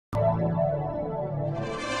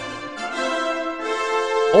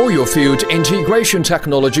Oilfield Integration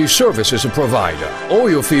Technology Services Provider.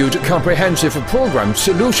 Oilfield Comprehensive Program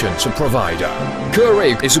Solutions Provider.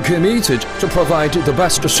 Kerui is committed to provide the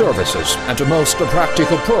best services and the most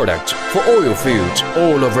practical products for oil fields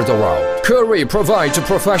all over the world. Kerui provides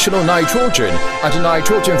professional nitrogen and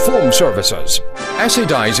nitrogen foam services,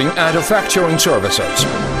 acidizing and fracturing services,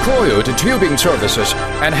 coiled tubing services,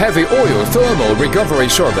 and heavy oil thermal recovery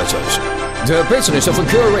services. The business of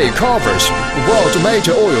Kerui covers the world's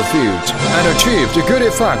major oil fields and achieved a good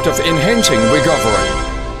effect of enhancing recovery.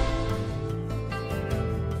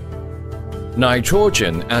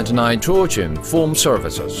 Nitrogen and nitrogen foam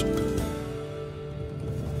services.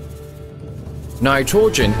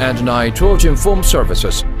 Nitrogen and nitrogen foam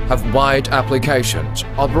services have wide applications.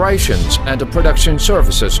 Operations and production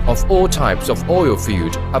services of all types of oil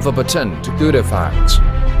field have obtained good effects.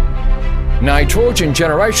 Nitrogen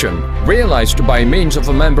generation, realized by means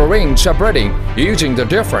of membrane separating using the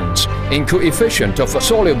difference in coefficient of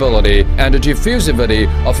solubility and diffusivity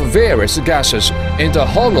of various gases in the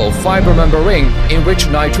hollow fiber membrane enrich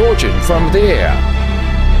nitrogen from the air.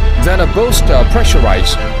 Then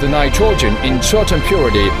pressurize the nitrogen in certain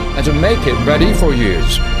purity and make it ready for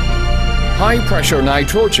use. High-pressure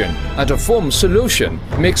nitrogen and a foam solution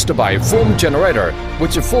mixed by foam generator,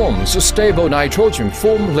 which forms a stable nitrogen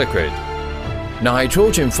foam liquid.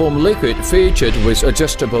 Nitrogen foam liquid featured with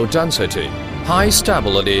adjustable density, high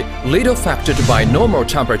stability, little affected by normal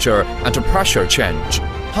temperature and pressure change,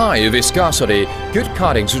 high viscosity, good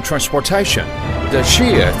cuttings transportation, the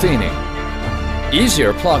shear thinning,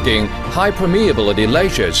 easier plugging, high permeability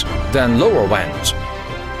layers than lower ones.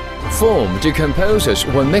 Foam decomposes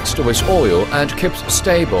when mixed with oil and keeps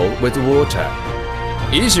stable with water.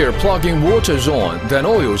 Easier plugging water zone than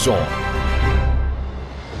oil zone.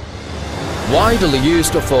 Widely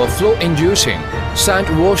used for flow-inducing,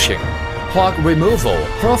 sand washing, plug removal,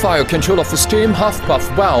 profile control of steam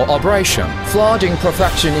half-puff well operation, flooding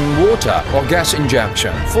perfection in water or gas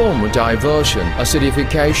injection, foam diversion,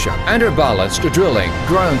 acidification, underbalanced drilling,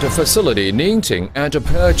 ground facility knitting and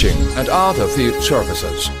purging, and other field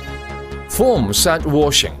services. Foam sand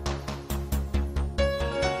washing.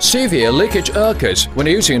 Severe leakage occurs when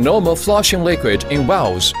using normal flushing liquid in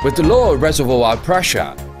wells with lower reservoir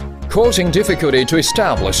pressure, causing difficulty to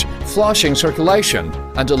establish flushing circulation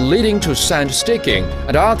and leading to sand sticking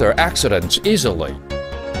and other accidents easily.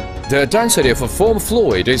 The density of foam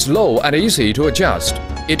fluid is low and easy to adjust.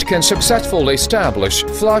 It can successfully establish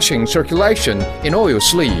flushing circulation in oil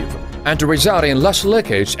sleeve and result in less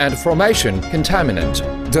leakage and formation contaminant.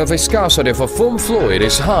 The viscosity of foam fluid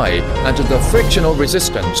is high and the frictional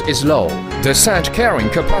resistance is low. The sand carrying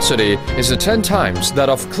capacity is 10 times that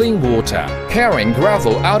of clean water, carrying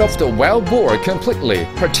gravel out of the well bore completely,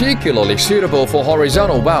 particularly suitable for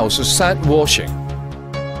horizontal wells sand washing.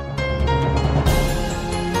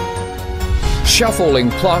 Shuffling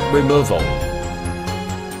plug removal.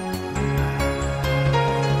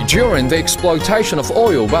 During the exploitation of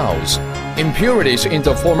oil wells, impurities in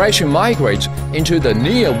the formation migrate into the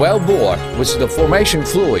near wellbore with the formation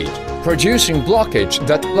fluid, producing blockage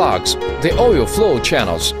that blocks the oil flow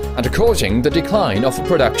channels and causing the decline of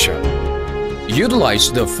production.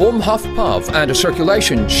 Utilize the foam half-puff and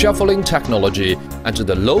circulation shuffling technology and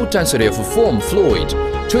the low density of foam fluid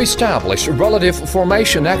to establish relative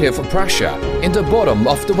formation negative pressure in the bottom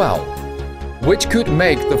of the well, which could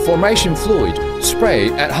make the formation fluid spray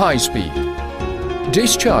at high speed.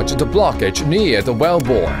 Discharge the blockage near the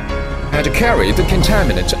wellbore and carry the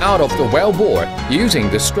contaminant out of the wellbore using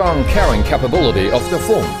the strong carrying capability of the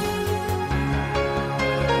foam.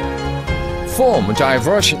 Foam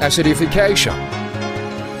diversion acidification.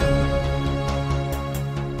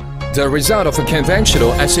 The result of a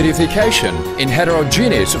conventional acidification in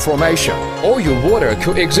heterogeneous formation, oil-water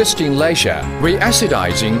coexisting leisure,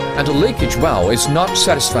 re-acidizing and leakage well is not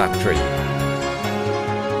satisfactory.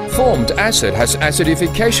 Formed acid has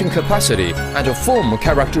acidification capacity and foam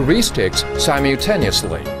characteristics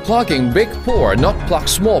simultaneously. Plugging big pore, not plug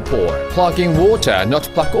small pore. Plugging water, not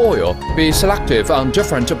plug oil. Be selective on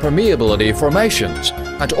different permeability formations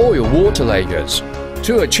and oil-water layers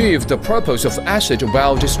to achieve the purpose of acid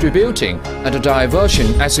well distributing and diversion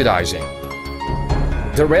acidizing.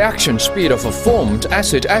 The reaction speed of a formed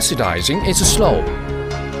acid acidizing is slow,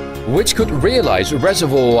 which could realize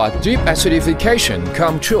reservoir deep acidification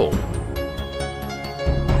come true.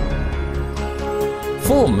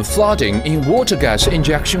 Foam flooding in water gas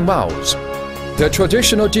injection wells. The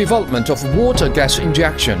traditional development of water gas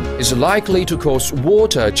injection is likely to cause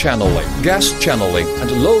water channeling, gas channeling,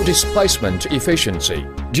 and low displacement efficiency.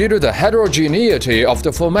 Due to the heterogeneity of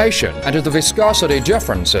the formation and the viscosity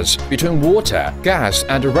differences between water, gas,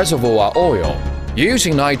 and reservoir oil,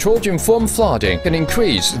 using nitrogen foam flooding can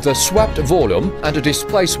increase the swept volume and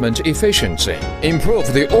displacement efficiency,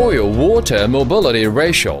 improve the oil-water mobility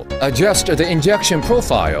ratio, adjust the injection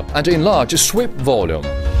profile, and enlarge sweep volume.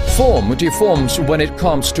 Foam deforms when it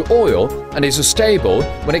comes to oil and is stable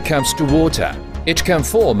when it comes to water. It can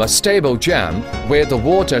form a stable jam where the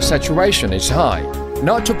water saturation is high,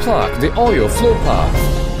 not to plug the oil flow path.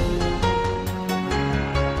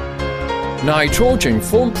 Nitrogen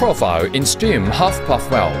foam profile in steam half-puff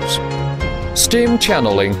valves. Steam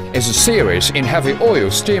channeling is serious in heavy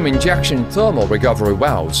oil steam injection thermal recovery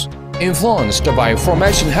valves. Influenced by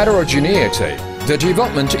formation heterogeneity, the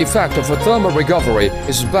development effect of a thermal recovery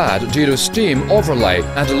is bad due to steam overlay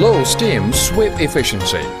and low steam sweep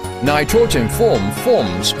efficiency. Nitrogen foam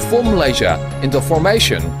forms foam layer in the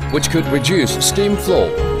formation, which could reduce steam flow,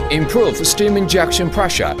 improve steam injection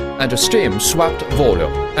pressure and steam swept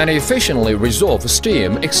volume, and efficiently resolve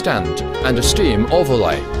steam extent and steam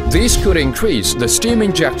overlay. This could increase the steam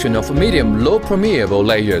injection of medium-low permeable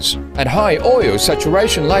layers and high oil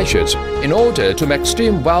saturation layers in order to make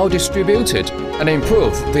steam well distributed and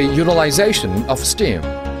improve the utilization of steam.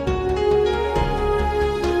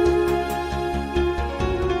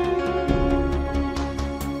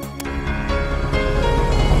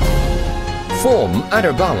 Foam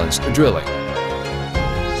underbalanced drilling.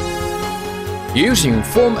 Using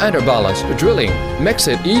foam underbalanced drilling makes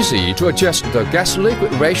it easy to adjust the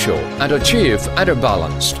gas-liquid ratio and achieve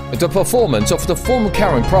underbalanced. The performance of the foam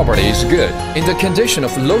carrying property is good. In the condition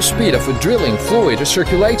of low speed of drilling fluid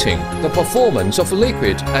circulating, the performance of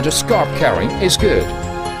liquid and scarp carrying is good.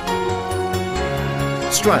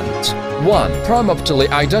 Strengths: 1. Promptly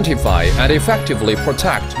identify and effectively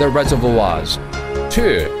protect the reservoirs.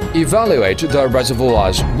 2. Evaluate the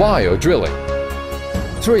reservoirs while drilling.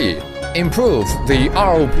 3. Improve the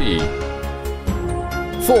ROP.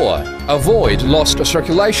 4. Avoid lost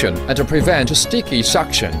circulation and prevent sticky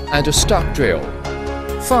suction and stuck drill.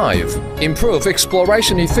 5. Improve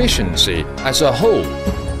exploration efficiency as a whole.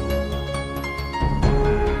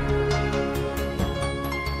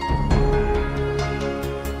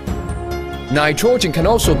 Nitrogen can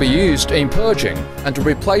also be used in purging and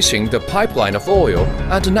replacing the pipeline of oil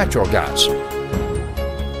and natural gas.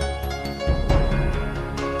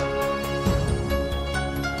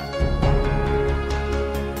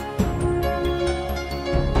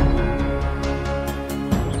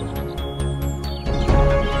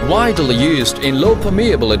 Widely used in low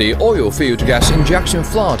permeability oil field gas injection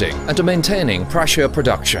flooding and maintaining pressure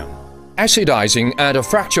production. Acidizing and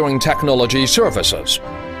fracturing technology services.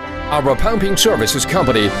 Our pumping services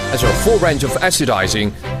company has a full range of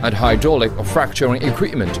acidizing and hydraulic fracturing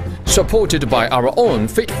equipment supported by our own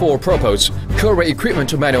fit-for-purpose Kerui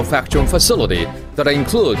equipment manufacturing facility that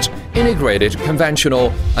includes integrated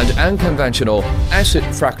conventional and unconventional acid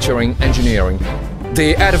fracturing engineering.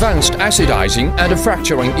 The advanced acidizing and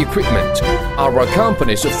fracturing equipment. Our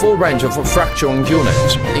company's full range of fracturing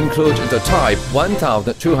units include the Type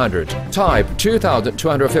 1200, Type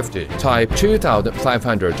 2250, Type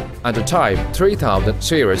 2500, and the Type 3000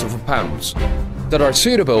 series of pumps that are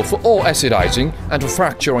suitable for all acidizing and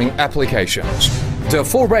fracturing applications. The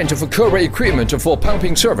full range of Kerui equipment for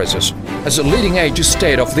pumping services has a leading-edge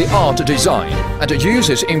state-of-the-art design and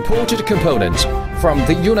uses imported components from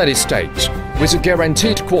the United States with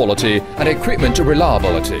guaranteed quality and equipment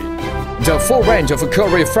reliability. The full range of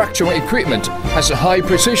Kerui fracturing equipment has high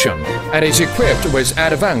precision and is equipped with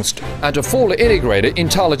advanced and fully integrated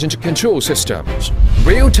intelligent control systems,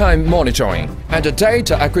 real-time monitoring, and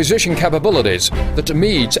data acquisition capabilities that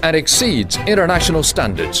meet and exceeds international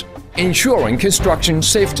standards, ensuring construction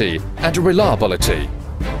safety and reliability.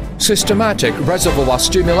 Systematic reservoir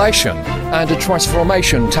stimulation and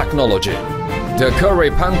transformation technology. The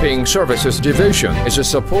Kerui Pumping Services Division is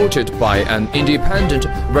supported by an independent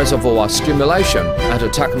reservoir stimulation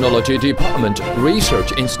and technology department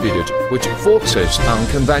research institute which focuses on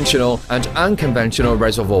conventional and unconventional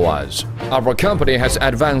reservoirs. Our company has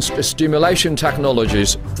advanced stimulation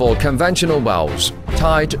technologies for conventional wells,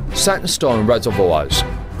 tight sandstone reservoirs,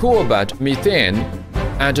 coolbed methane,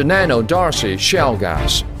 and nano-Darcy shale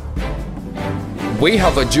gas. We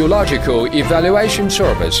have a geological evaluation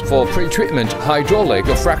service for pre-treatment hydraulic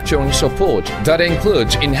fracturing support that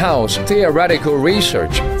includes in-house theoretical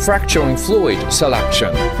research, fracturing fluid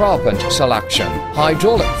selection, proppant selection,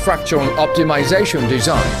 hydraulic fracturing optimization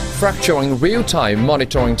design, fracturing real-time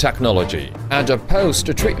monitoring technology, and a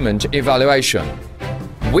post-treatment evaluation.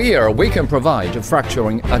 Where we can provide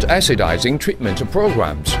fracturing and acidizing treatment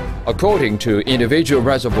programs according to individual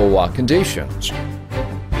reservoir conditions.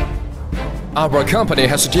 Our company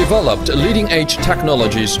has developed leading-edge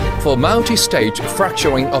technologies for multi-stage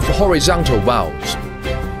fracturing of horizontal wells.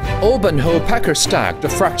 Open hole packer stacked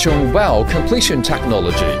fracturing well completion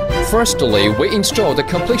technology. Firstly, we install the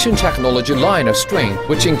completion technology liner string,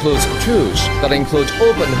 which includes tools that include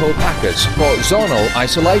open hole packers for zonal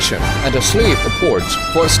isolation and sleeve ports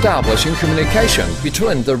for establishing communication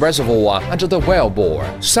between the reservoir and the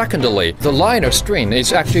wellbore. Secondly, the liner string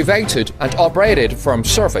is activated and operated from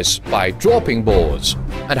surface by dropping balls,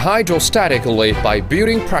 and hydrostatically by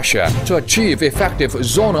building pressure to achieve effective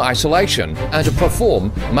zonal isolation and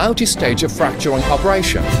perform multi-stage fracturing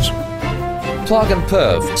operations. Plug and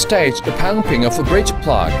perf staged pumping of bridge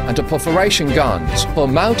plug and perforation guns for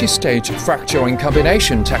multi-stage fracturing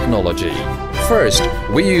combination technology. First,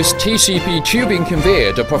 we use TCP tubing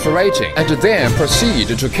conveyor perforating and then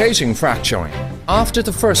proceed to casing fracturing. After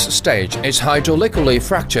the first stage is hydraulically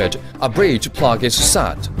fractured, a bridge plug is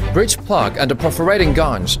set. Bridge plug and perforating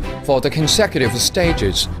guns for the consecutive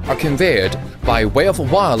stages are conveyed by way of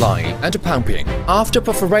wireline and pumping. After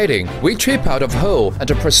perforating, we trip out of hole and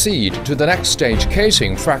proceed to the next stage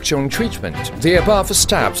casing fracturing treatment. The above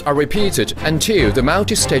steps are repeated until the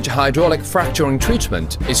multi-stage hydraulic fracturing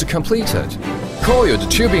treatment is completed. Coiled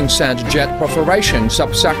tubing sand jet perforation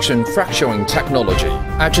subsection fracturing technology.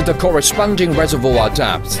 At the corresponding reservoir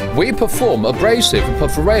depth, we perform abrasive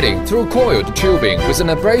perforating through coiled tubing with an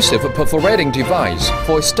abrasive perforating device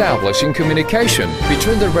for establishing communication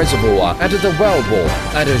between the reservoir and the wellbore,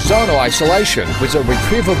 and zonal isolation with a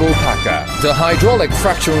retrievable packer. The hydraulic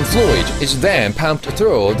fracturing fluid is then pumped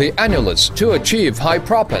through the annulus to achieve high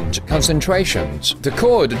proppant concentrations. The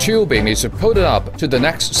coiled tubing is put up to the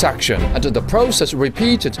next section and the process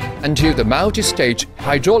repeated until the multi-stage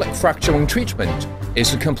hydraulic fracturing treatment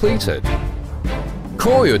is completed.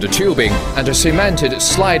 Coiled tubing and cemented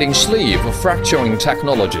sliding sleeve fracturing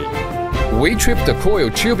technology. We trip the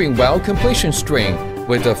coiled tubing well completion string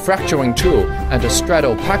with a fracturing tool and a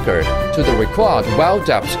straddle packer to the required well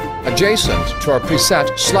depth adjacent to our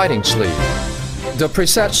preset sliding sleeve. The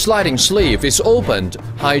preset sliding sleeve is opened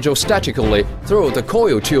hydrostatically through the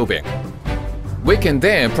coil tubing. We can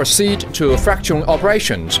then proceed to fracturing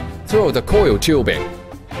operations through the coil tubing.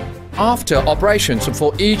 After operations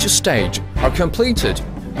for each stage are completed,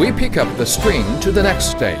 we pick up the string to the next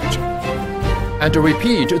stage and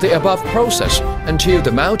repeat the above process until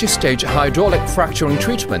the multi-stage hydraulic fracturing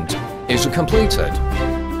treatment is completed.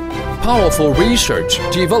 Powerful research,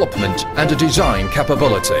 development, and design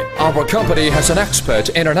capability. Our company has an expert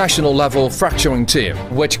international-level fracturing team,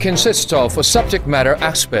 which consists of subject matter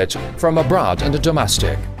experts from abroad and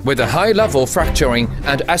domestic, with a high-level fracturing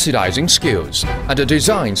and acidizing skills and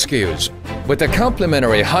design skills. With the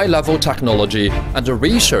complementary high-level technology and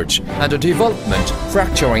research and development,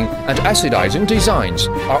 fracturing and acidizing designs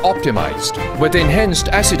are optimized, with enhanced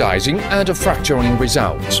acidizing and fracturing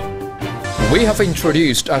results. We have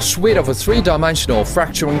introduced a suite of three-dimensional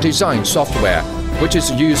fracturing design software, which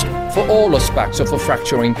is used for all aspects of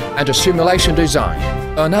fracturing and simulation design,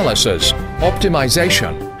 analysis,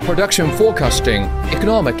 optimization, production forecasting,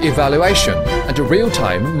 economic evaluation, and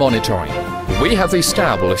real-time monitoring. We have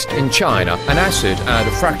established in China an acid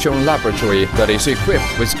and fracturing laboratory that is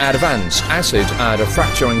equipped with advanced acid and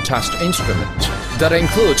fracturing test instruments that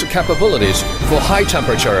includes capabilities for high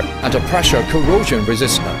temperature and pressure corrosion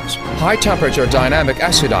resistance, high temperature dynamic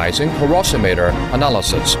acidizing corrosimeter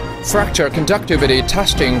analysis, fracture conductivity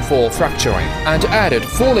testing for fracturing, and added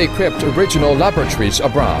fully equipped regional laboratories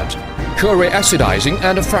abroad. Kerui Acidizing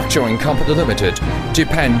and Fracturing Company Limited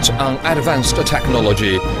depends on advanced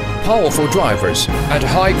technology, powerful drivers, and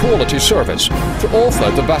high-quality service to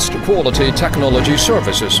offer the best quality technology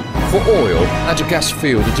services for oil and gas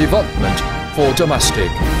field development for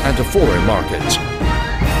domestic and foreign markets.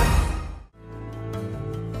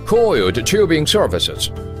 Coiled tubing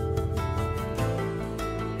services.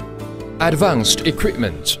 Advanced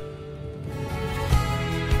equipment.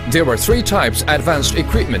 There are three types advanced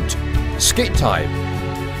equipment: skid type,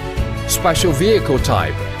 special vehicle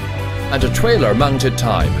type, and a trailer-mounted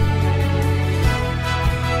type,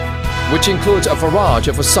 which includes a variety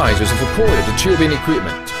of sizes of coiled tubing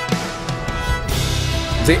equipment.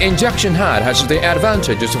 The injection head has the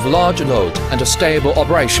advantages of large load and stable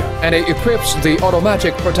operation, and it equips the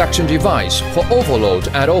automatic protection device for overload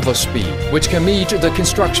and overspeed, which can meet the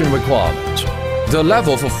construction requirement. The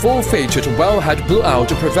level for full-featured wellhead blowout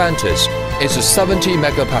preventers is 70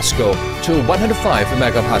 MPa to 105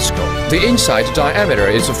 MPa. The inside diameter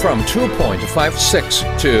is from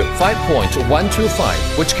 2.56 to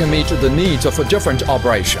 5.125, which can meet the needs of a different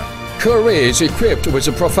operation. Kerui is equipped with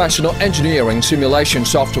a professional engineering simulation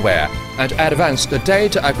software and advanced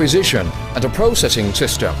data acquisition and processing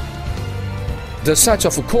system. The sets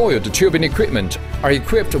of coiled tubing equipment are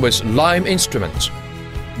equipped with lime instruments.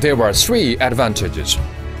 There are 3 advantages: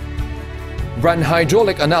 run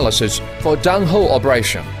hydraulic analysis for downhole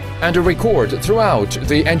operation and record throughout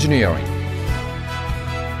the engineering.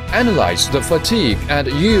 Analyze the fatigue and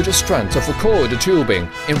yield strength of coiled tubing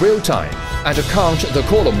in real time and count the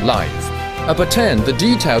column life. Obtain the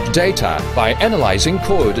detailed data by analyzing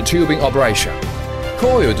coiled tubing operation.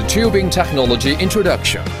 Coiled tubing technology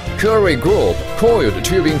introduction. Kerui Group Coiled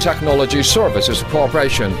Tubing Technology Services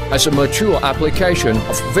Corporation has a mature application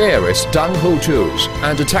of various downhole tools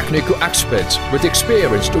and technical experts with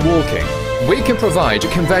experience working. We can provide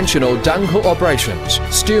conventional downhole operations,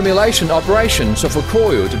 stimulation operations of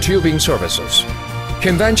coiled tubing services,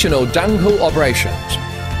 conventional downhole operations,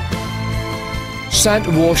 sand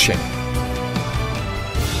washing,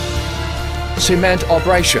 cement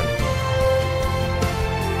operation,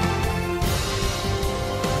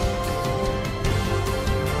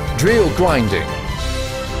 drill grinding,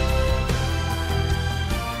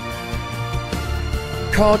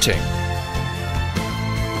 carting,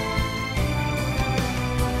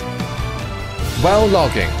 well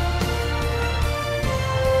logging,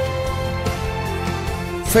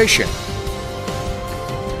 fishing,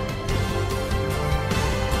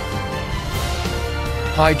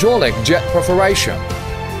 hydraulic jet perforation,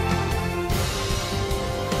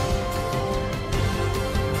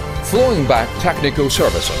 flowing back technical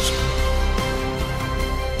services.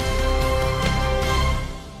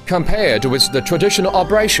 Compared with the traditional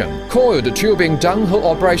operation, coiled tubing downhole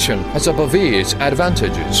operation has obvious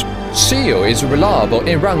advantages. Seal is reliable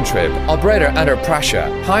in round trip, operator under pressure,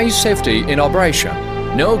 high safety in operation.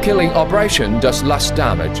 No killing operation does less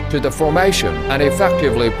damage to the formation and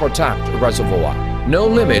effectively protect reservoir. No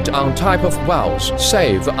limit on type of wells,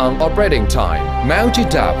 save on operating time,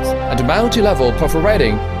 multi-depth and multi-level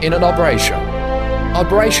perforating in an operation.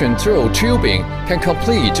 Operation through tubing can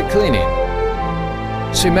complete cleaning.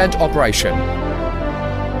 Cement operation,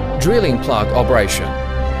 drilling plug operation.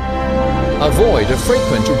 Avoid a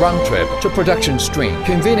frequent round trip to production stream.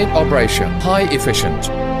 Convenient operation, high efficient.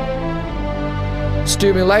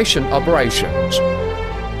 Stimulation operations.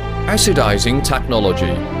 Acidizing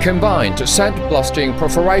technology, combined sandblasting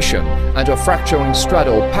perforation and a fracturing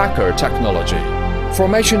straddle packer technology.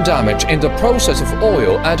 Formation damage in the process of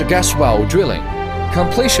oil and gas well drilling.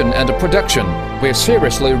 Completion and production will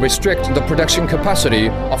seriously restrict the production capacity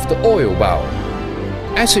of the oil well.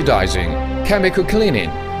 Acidizing, chemical cleaning,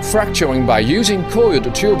 fracturing by using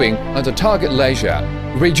coiled tubing and the target laser,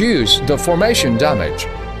 reduce the formation damage.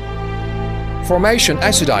 Formation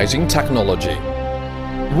acidizing technology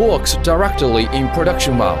works directly in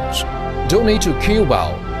production wells. Don't need to kill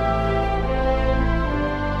well.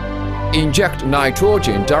 Inject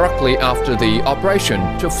nitrogen directly after the operation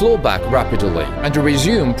to flow back rapidly and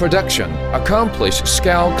resume production. Accomplish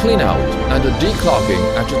scale cleanout and declogging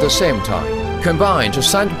at the same time. Combined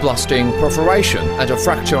sandblasting perforation and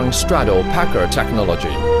fracturing straddle packer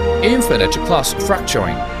technology. Infinite class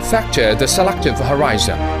fracturing. Factor the selective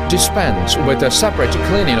horizon. Dispense with a separate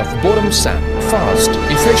cleaning of bottom sand. Fast,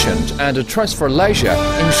 efficient and transfer leisure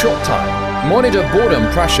in short time. Monitor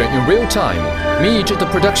bottom pressure in real time. Meet the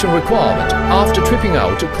production requirement after tripping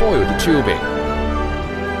out coiled tubing.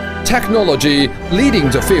 Technology leading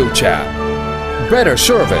the future. Better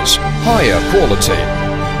service, higher quality.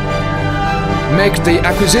 Make the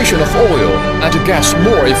acquisition of oil and gas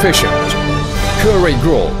more efficient. Kerui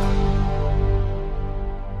Group.